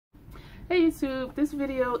Hey YouTube, this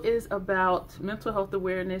video is about mental health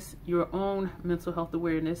awareness, your own mental health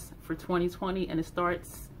awareness for 2020, and it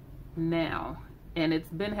starts now. And it's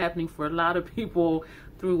been happening for a lot of people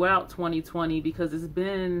throughout 2020 because it's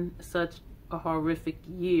been such a horrific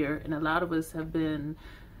year, and a lot of us have been,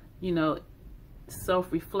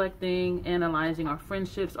 self-reflecting, analyzing our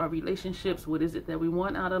friendships, our relationships. What is it that we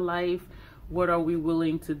want out of life? What are we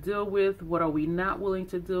willing to deal with? What are we not willing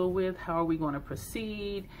to deal with? How are we going to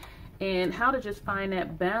proceed? And how to just find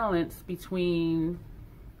that balance between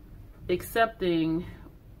accepting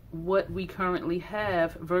what we currently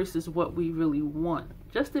have versus what we really want,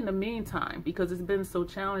 just in the meantime, because it's been so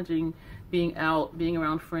challenging being out, being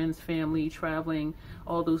around friends, family, traveling,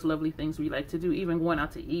 all those lovely things we like to do, even going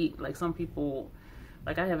out to eat. Like some people,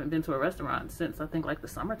 like I haven't been to a restaurant since I think like the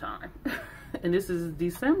summertime and this is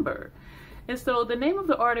December. And so the name of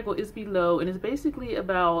the article is below, and it's basically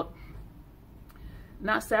about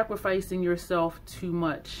not sacrificing yourself too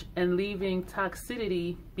much and leaving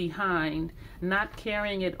toxicity behind, not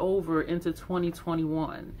carrying it over into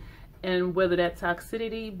 2021. And whether that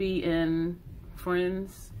toxicity be in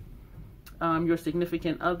friends, your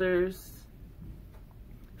significant others,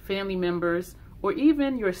 family members, or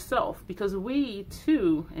even yourself, because we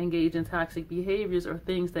too engage in toxic behaviors or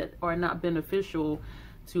things that are not beneficial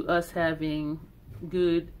to us having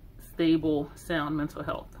good, stable, sound mental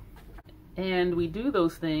health. And we do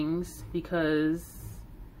those things because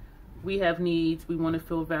we have needs. We want to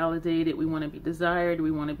feel validated. We want to be desired.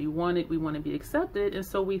 We want to be wanted. We want to be accepted. And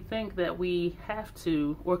so we think that we have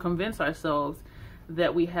to, or convince ourselves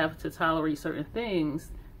that we have to tolerate certain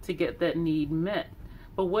things to get that need met.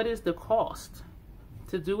 But what is the cost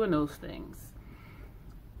to doing those things?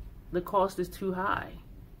 The cost is too high.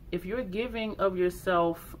 If you're giving of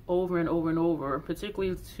yourself over and over and over,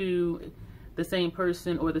 particularly to the same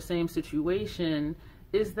person or the same situation,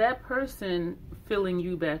 is that person filling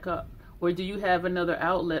you back up? Or do you have another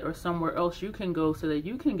outlet or somewhere else you can go so that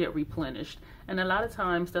you can get replenished? And a lot of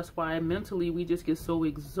times that's why mentally we just get so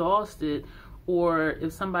exhausted. Or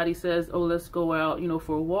if somebody says, oh, let's go out,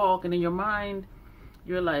 for a walk, and in your mind,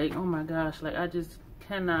 you're like, oh my gosh, like I just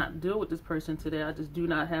cannot deal with this person today. I just do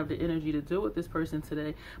not have the energy to deal with this person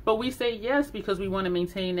today. But we say yes because we want to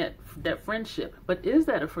maintain that friendship. But is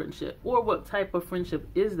that a friendship? Or what type of friendship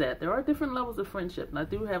is that? There are different levels of friendship, and I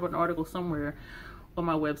do have an article somewhere on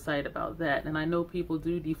my website about that. And I know people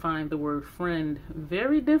do define the word friend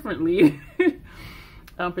very differently.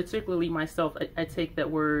 Particularly myself, I take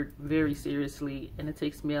that word very seriously, and it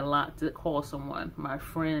takes me a lot to call someone my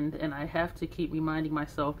friend, and I have to keep reminding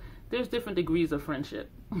myself there's different degrees of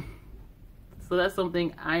friendship. So that's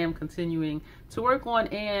something I am continuing to work on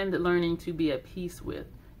and learning to be at peace with.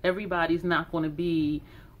 Everybody's not going to be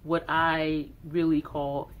what I really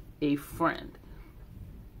call a friend.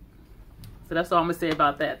 So that's all I'm going to say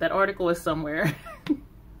about that. That article is somewhere.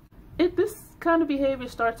 This kind of behavior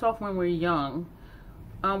starts off when we're young.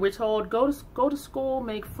 We're told go to school,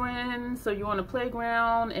 make friends. So you're on the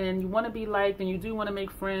playground and you want to be liked, and you do want to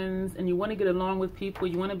make friends, and you want to get along with people.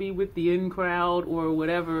 You want to be with the in crowd or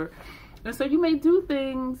whatever. And so you may do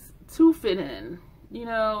things to fit in. I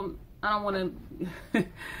don't want to. I'm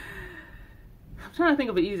trying to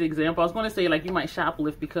think of an easy example. I was going to say like you might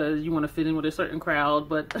shoplift because you want to fit in with a certain crowd,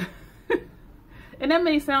 but and that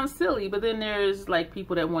may sound silly. But then there's like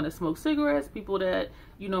people that want to smoke cigarettes, people that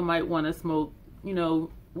might want to smoke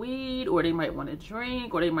weed, or they might want to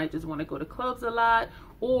drink, or they might just want to go to clubs a lot,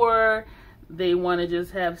 or they want to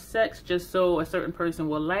just have sex just so a certain person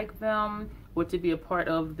will like them, or to be a part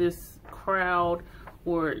of this crowd,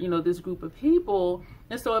 or this group of people.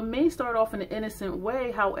 And so it may start off in an innocent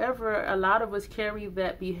way. However, a lot of us carry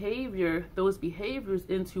that behavior, those behaviors,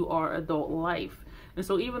 into our adult life. And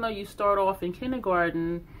so even though you start off in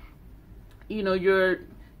kindergarten, you're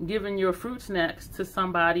giving your fruit snacks to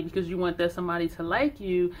somebody because you want that somebody to like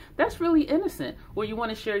you, that's really innocent. Or you want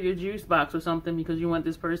to share your juice box or something because you want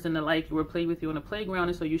this person to like you or play with you on the playground,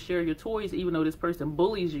 and so you share your toys even though this person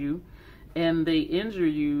bullies you and they injure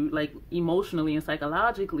you like emotionally and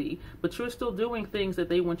psychologically, but you're still doing things that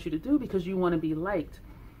they want you to do because you want to be liked.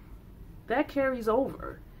 That carries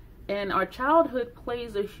over, and our childhood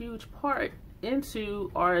plays a huge part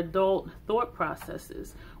into our adult thought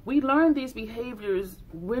processes. We learn these behaviors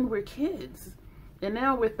when we're kids, and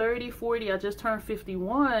now we're 30, 40. I just turned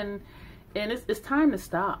 51, and it's time to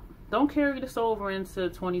stop. Don't carry this over into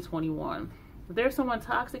 2021. If there's someone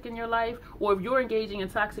toxic in your life, or if you're engaging in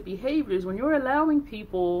toxic behaviors, when you're allowing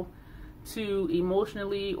people to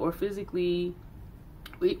emotionally or physically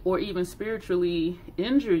or even spiritually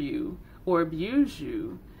injure you or abuse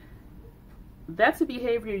you, that's a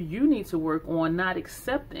behavior you need to work on, not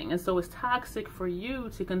accepting. And so it's toxic for you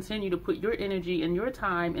to continue to put your energy and your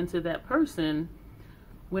time into that person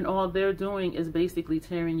when all they're doing is basically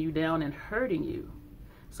tearing you down and hurting you.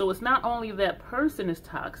 So it's not only that person is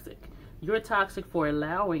toxic, you're toxic for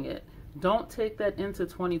allowing it. Don't take that into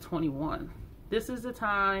 2021. This is the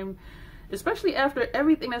time, especially after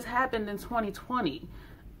everything that's happened in 2020,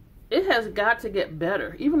 it has got to get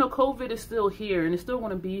better. Even though COVID is still here and it's still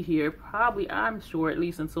going to be here, probably, I'm sure, at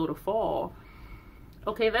least until the fall.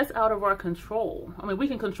 Okay, that's out of our control. I mean, we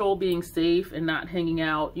can control being safe and not hanging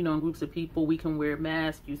out, in groups of people. We can wear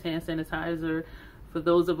masks, use hand sanitizer. For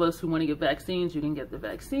those of us who want to get vaccines, you can get the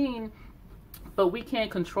vaccine. But we can't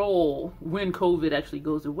control when COVID actually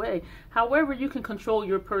goes away. However, you can control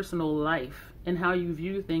your personal life and how you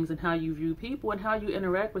view things and how you view people and how you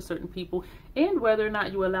interact with certain people and whether or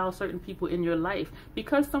not you allow certain people in your life.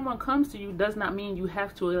 Because someone comes to you does not mean you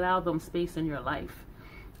have to allow them space in your life.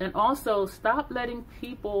 And also, stop letting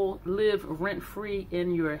people live rent-free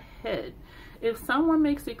in your head. If someone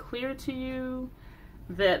makes it clear to you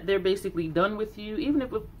that they're basically done with you, even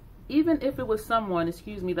if it was someone,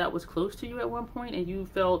 that was close to you at one point and you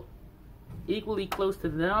felt equally close to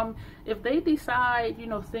them, if they decide,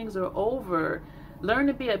 things are over, learn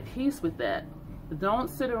to be at peace with that. Don't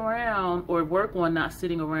sit around or work on not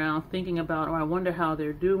sitting around thinking about, I wonder how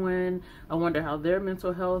they're doing. I wonder how their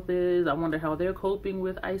mental health is. I wonder how they're coping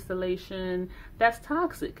with isolation. That's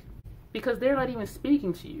toxic because they're not even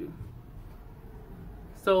speaking to you.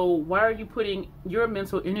 So why are you putting your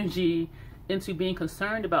mental energy into being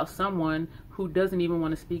concerned about someone who doesn't even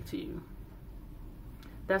want to speak to you?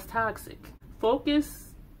 That's toxic. Focus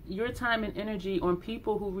your time and energy on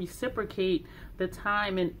people who reciprocate the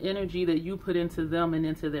time and energy that you put into them and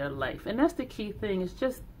into their life. And that's the key thing, is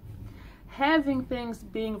just having things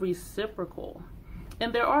being reciprocal.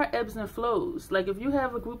 And there are ebbs and flows. Like if you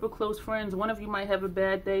have a group of close friends, one of you might have a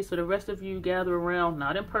bad day, so the rest of you gather around,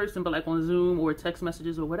 not in person, but like on Zoom or text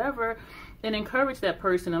messages or whatever, and encourage that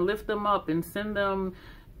person and lift them up and send them,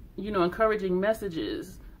 encouraging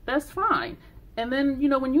messages. That's fine. And then,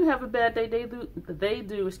 when you have a bad day, they do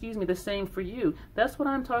the same for you. That's what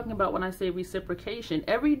I'm talking about when I say reciprocation.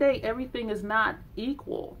 Every day, everything is not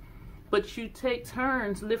equal, but you take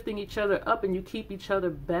turns lifting each other up and you keep each other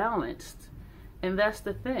balanced. And that's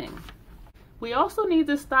the thing. We also need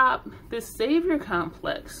to stop this savior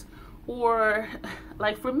complex. Or,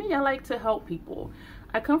 like for me, I like to help people.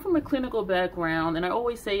 I come from a clinical background, and I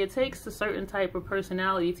always say it takes a certain type of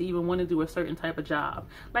personality to even want to do a certain type of job.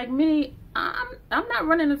 Like me, I'm not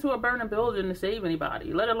running into a burning building to save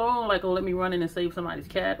anybody, let alone like, let me run in and save somebody's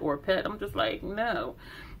cat or pet. I'm just like, no.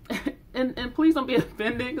 and please don't be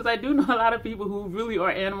offended, because I do know a lot of people who really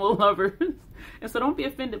are animal lovers. And so don't be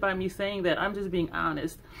offended by me saying that. I'm just being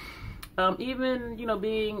honest. Even,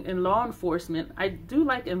 being in law enforcement, I do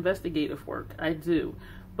like investigative work. I do.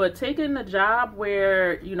 But taking a job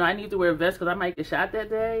where, I need to wear a vest because I might get shot that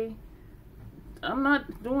day, I'm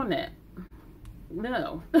not doing that.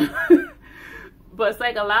 No. But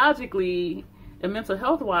psychologically and mental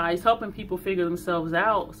health wise, helping people figure themselves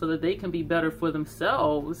out so that they can be better for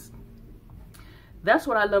themselves, that's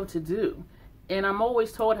what I love to do. And I'm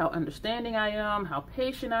always told how understanding I am, how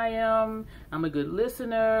patient I am, I'm a good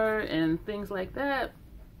listener and things like that.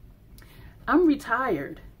 I'm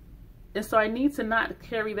retired. And so I need to not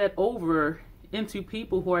carry that over into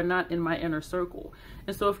people who are not in my inner circle.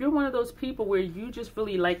 And so if you're one of those people where you just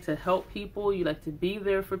really like to help people, you like to be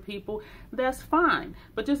there for people, that's fine.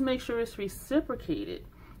 But just make sure it's reciprocated.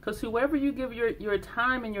 Because whoever you give your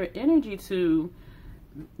time and your energy to,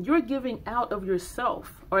 you're giving out of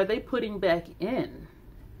yourself. Or are they putting back in?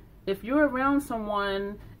 If you're around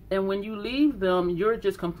someone and when you leave them, you're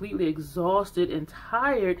just completely exhausted and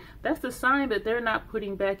tired, that's the sign that they're not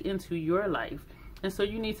putting back into your life. And so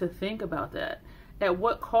you need to think about that. At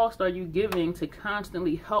what cost are you giving to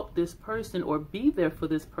constantly help this person or be there for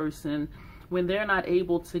this person when they're not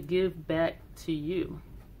able to give back to you?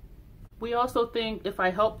 We also think, if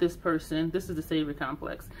I help this person, this is the savior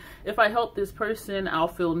complex. If I help this person, I'll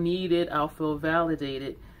feel needed, I'll feel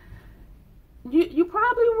validated. You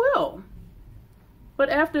probably will. But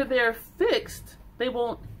after they're fixed, they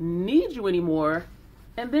won't need you anymore.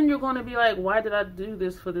 And then you're going to be like, why did I do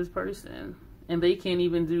this for this person? And they can't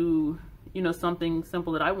even do, something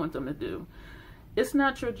simple that I want them to do. It's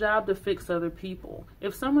not your job to fix other people.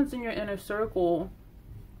 If someone's in your inner circle,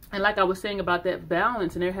 and like I was saying about that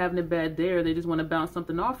balance, and they're having a bad day or they just want to bounce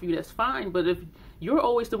something off you, that's fine. But if you're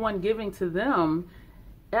always the one giving to them,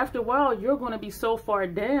 after a while, you're going to be so far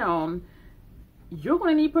down, you're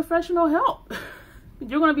going to need professional help.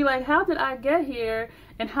 You're going to be like, how did I get here?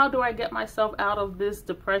 And how do I get myself out of this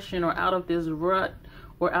depression or out of this rut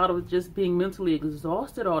or out of just being mentally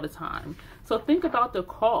exhausted all the time? So think about the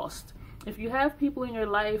cost. If you have people in your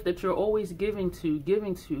life that you're always giving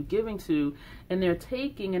to, and they're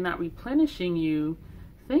taking and not replenishing you,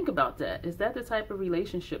 think about that. Is that the type of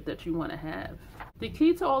relationship that you want to have? The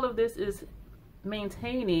key to all of this is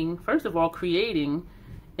maintaining, first of all, creating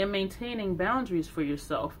and maintaining boundaries for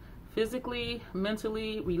yourself. Physically,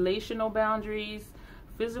 mentally, relational boundaries,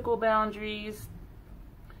 physical boundaries.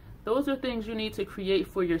 Those are things you need to create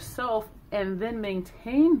for yourself and then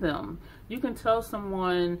maintain them. You can tell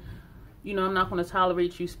someone, you know, I'm not going to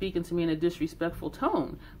tolerate you speaking to me in a disrespectful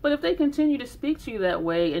tone. But if they continue to speak to you that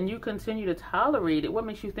way and you continue to tolerate it, what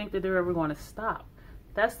makes you think that they're ever going to stop?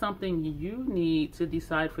 That's something you need to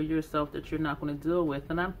decide for yourself that you're not going to deal with.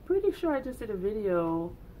 And I'm pretty sure I just did a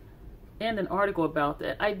video and an article about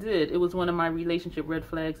that. I did. It was one of my relationship red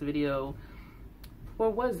flags video.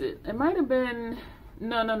 Or was it? It might have been...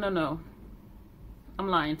 No. I'm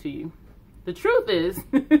lying to you. The truth is...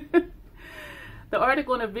 The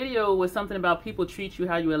article in the video was something about people treat you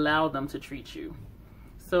how you allow them to treat you.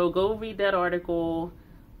 So go read that article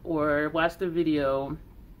or watch the video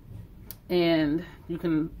and you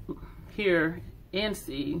can hear and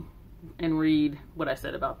see and read what I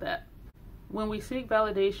said about that. When we seek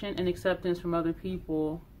validation and acceptance from other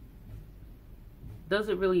people, does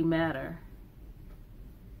it really matter?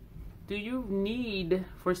 Do you need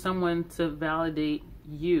for someone to validate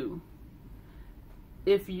you?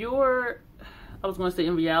 If you're... I was going to say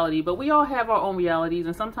in reality, but we all have our own realities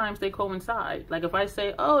and sometimes they coincide. Like if I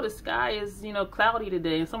say, oh, the sky is, you know, cloudy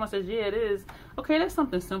today, and someone says, yeah, it is. Okay, that's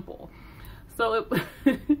something simple. So,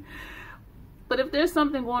 but if there's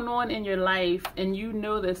something going on in your life and you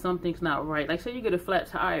know that something's not right, like say you get a flat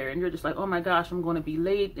tire and you're just like, oh my gosh, I'm going to be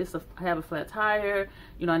late. I have a flat tire.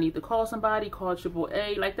 You know, I need to call somebody, call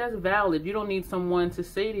AAA. Like that's valid. You don't need someone to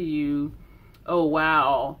say to you, oh,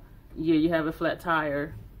 wow, yeah, you have a flat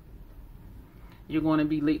tire. You're going to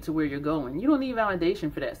be late to where you're going. You don't need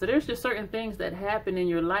validation for that. So there's just certain things that happen in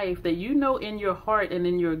your life that you know in your heart and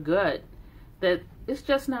in your gut that it's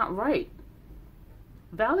just not right.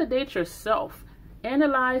 Validate yourself.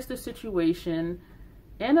 Analyze the situation.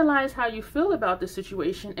 Analyze how you feel about the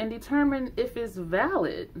situation and determine if it's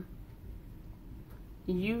valid.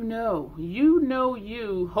 You know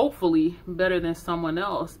you, hopefully, better than someone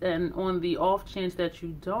else. And on the off chance that you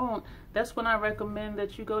don't, that's when I recommend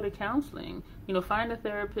that you go to counseling. You know, find a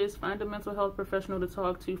therapist, find a mental health professional to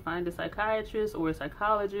talk to, find a psychiatrist or a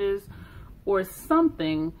psychologist or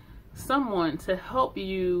someone to help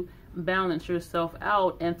you balance yourself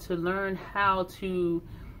out and to learn how to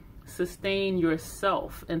sustain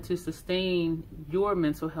yourself and to sustain your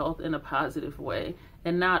mental health in a positive way,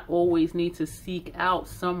 and not always need to seek out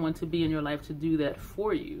someone to be in your life to do that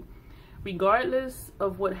for you. Regardless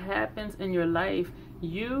of what happens in your life,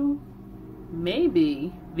 you may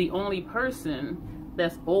be the only person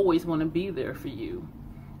that's always going to be there for you.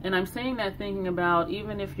 And I'm saying that thinking about,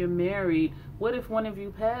 even if you're married, what if one of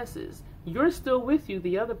you passes? You're still with you,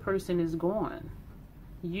 the other person is gone.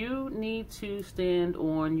 You need to stand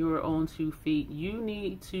on your own 2 feet. You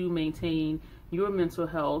need to maintain your mental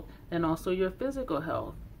health and also your physical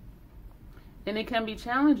health. And it can be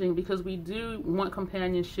challenging because we do want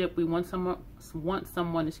companionship. We want someone,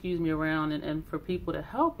 around and for people to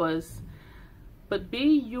help us. But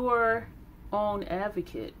be your own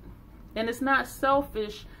advocate. And it's not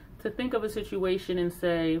selfish to think of a situation and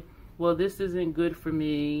say, well, this isn't good for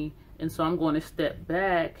me, and so I'm going to step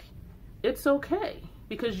back. It's okay,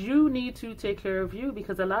 because you need to take care of you,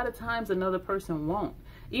 because a lot of times another person won't.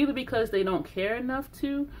 Either because they don't care enough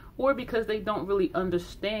to, or because they don't really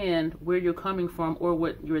understand where you're coming from or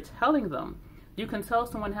what you're telling them. You can tell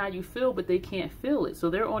someone how you feel, but they can't feel it. So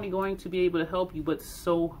they're only going to be able to help you but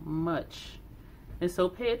so much. And so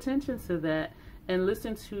pay attention to that and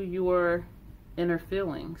listen to your inner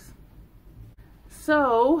feelings.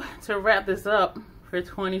 So to wrap this up for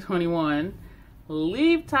 2021,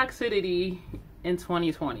 leave toxicity in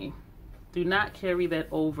 2020. Do not carry that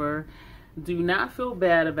over. Do not feel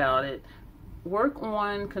bad about it. Work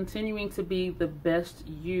on continuing to be the best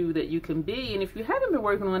you that you can be. And if you haven't been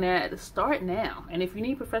working on that, start now. And if you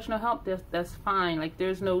need professional help, that's fine. Like,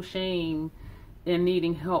 there's no shame in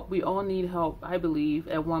needing help. We all need help, I believe,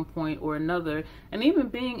 at one point or another. And even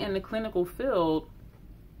being in the clinical field,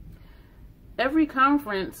 every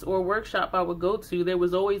conference or workshop I would go to, there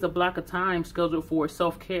was always a block of time scheduled for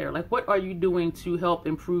self-care. Like, what are you doing to help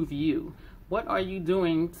improve you? What are you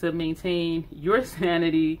doing to maintain your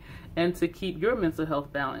sanity and to keep your mental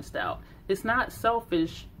health balanced out? it's not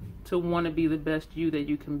selfish to want to be the best you that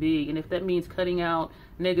you can be. And if that means cutting out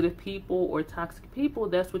negative people or toxic people,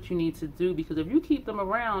 that's what you need to do, because if you keep them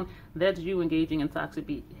around, that's you engaging in toxic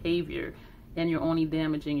behavior and you're only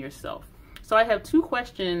damaging yourself. So I have 2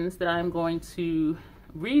 questions that I'm going to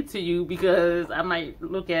read to you because I might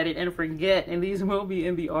look at it and forget, and these will be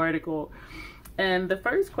in the article. And the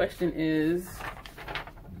first question is,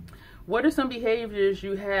 what are some behaviors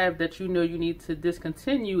you have that you know you need to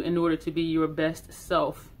discontinue in order to be your best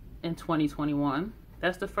self in 2021?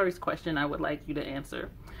 That's the first question I would like you to answer.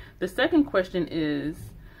 The second question is,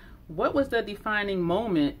 what was the defining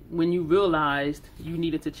moment when you realized you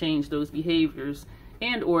needed to change those behaviors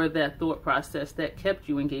and or that thought process that kept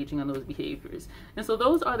you engaging in those behaviors? And so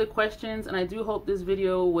those are the questions, and I do hope this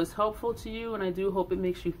video was helpful to you, and I do hope it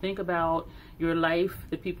makes you think about your life,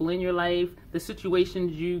 the people in your life, the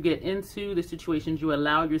situations you get into, the situations you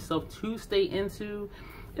allow yourself to stay into.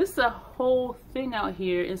 It's a whole thing out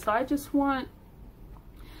here, and so I just want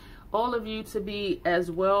all of you to be as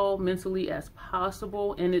well mentally as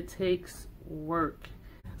possible, and it takes work.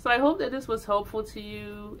 So I hope that this was helpful to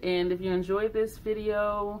you, and if you enjoyed this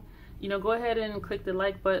video, go ahead and click the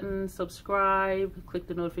like button, subscribe, click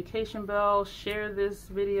the notification bell, share this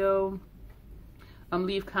video,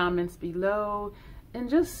 leave comments below, and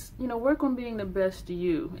just, work on being the best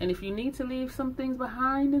you. And if you need to leave some things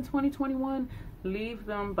behind in 2021, leave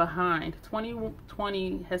them behind.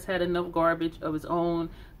 2020 has had enough garbage of its own.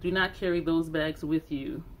 Do not carry those bags with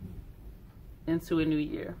you into a new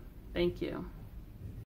year. Thank you.